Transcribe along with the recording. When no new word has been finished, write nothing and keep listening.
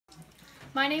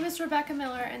My name is Rebecca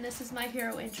Miller, and this is my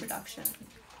hero introduction.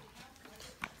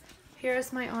 Here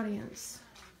is my audience.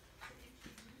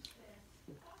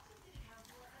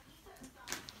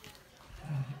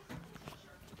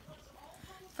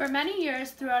 For many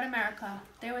years throughout America,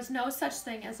 there was no such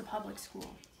thing as a public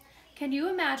school. Can you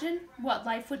imagine what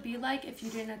life would be like if you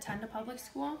didn't attend a public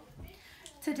school?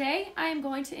 Today, I am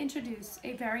going to introduce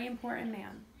a very important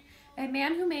man, a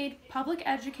man who made public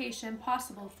education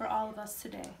possible for all of us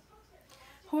today.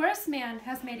 Horace Mann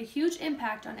has made a huge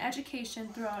impact on education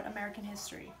throughout American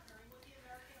history.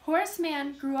 Horace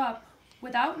Mann grew up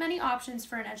without many options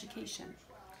for an education.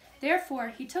 Therefore,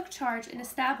 he took charge and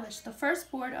established the first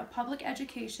board of public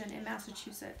education in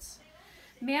Massachusetts.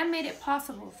 Mann made it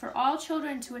possible for all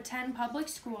children to attend public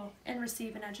school and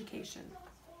receive an education.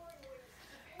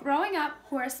 Growing up,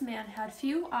 Horace Mann had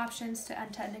few options to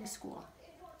attending school.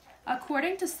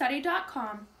 According to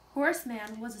Study.com, Horace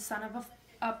Mann was the son of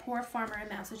a poor farmer in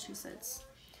Massachusetts.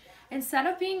 Instead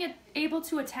of being able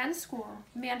to attend school,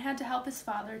 Mann had to help his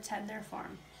father tend their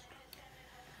farm.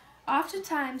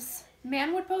 Oftentimes,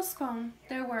 Mann would postpone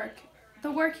the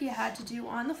work he had to do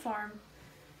on the farm,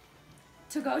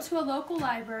 to go to a local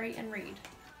library and read.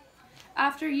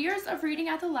 After years of reading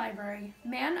at the library,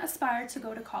 Mann aspired to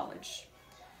go to college.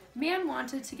 Mann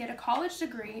wanted to get a college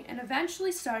degree and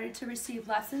eventually started to receive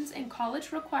lessons in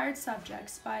college-required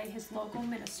subjects by his local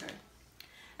minister.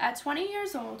 At 20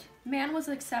 years old, Mann was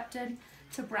accepted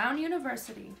to Brown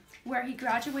University, where he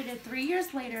graduated 3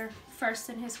 years later,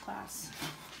 first in his class.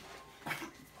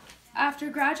 After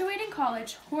graduating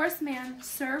college, Horace Mann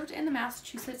served in the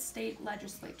Massachusetts State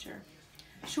Legislature.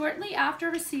 Shortly after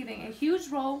receiving a huge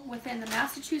role within the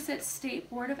Massachusetts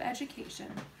State Board of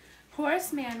Education,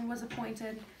 Horace Mann was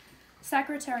appointed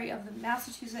Secretary of the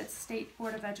Massachusetts State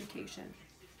Board of Education.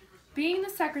 Being the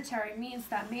secretary means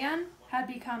that Mann had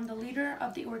become the leader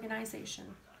of the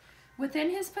organization. Within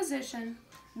his position,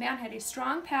 Mann had a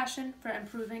strong passion for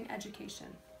improving education.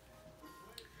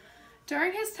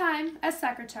 During his time as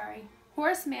secretary,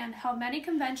 Horace Mann held many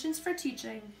conventions for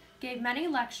teaching, gave many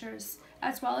lectures,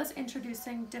 as well as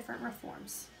introducing different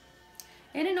reforms.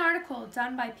 In an article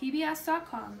done by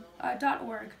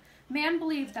pbs.org, Mann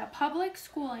believed that public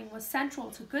schooling was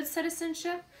central to good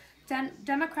citizenship,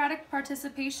 democratic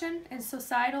participation, and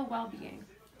societal well-being.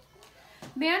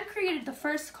 Mann created the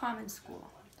first common school,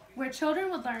 where children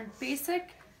would learn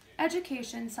basic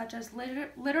education such as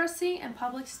literacy and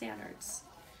public standards.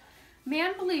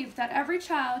 Mann believed that every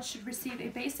child should receive a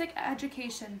basic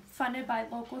education funded by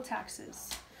local taxes.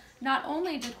 Not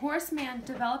only did Horace Mann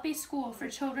develop a school for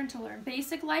children to learn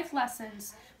basic life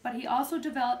lessons, but he also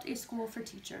developed a school for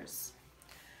teachers.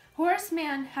 Horace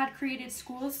Mann had created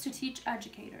schools to teach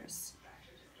educators.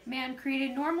 Mann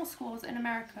created normal schools in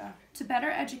America to better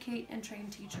educate and train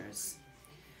teachers.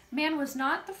 Mann was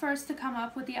not the first to come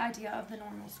up with the idea of the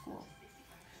normal school.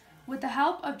 With the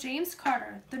help of James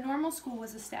Carter, the normal school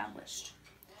was established.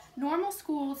 Normal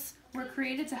schools were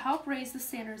created to help raise the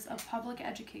standards of public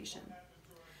education.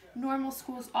 Normal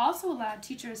schools also allowed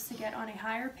teachers to get on a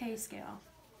higher pay scale.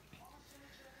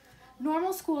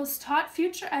 Normal schools taught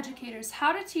future educators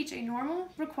how to teach a normal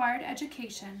required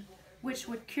education, which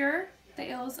would cure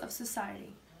the ills of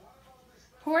society.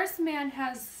 Horace Mann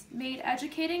has made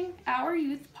educating our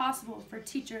youth possible for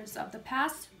teachers of the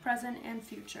past, present, and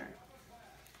future.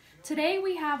 Today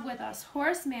we have with us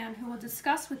Horace Mann, who will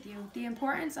discuss with you the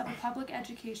importance of a public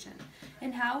education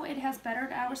and how it has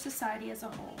bettered our society as a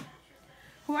whole.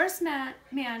 Horace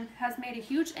Mann has made a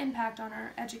huge impact on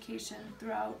our education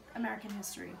throughout American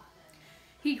history.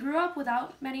 He grew up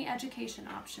without many education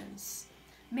options.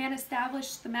 Mann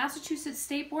established the Massachusetts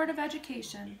State Board of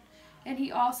Education, and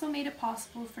he also made it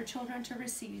possible for children to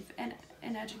receive an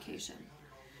education.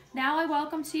 Now I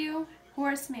welcome to you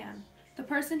Horace Mann, the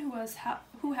person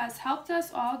who has helped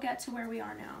us all get to where we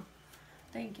are now.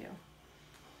 Thank you.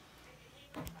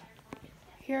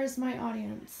 Here's my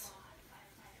audience.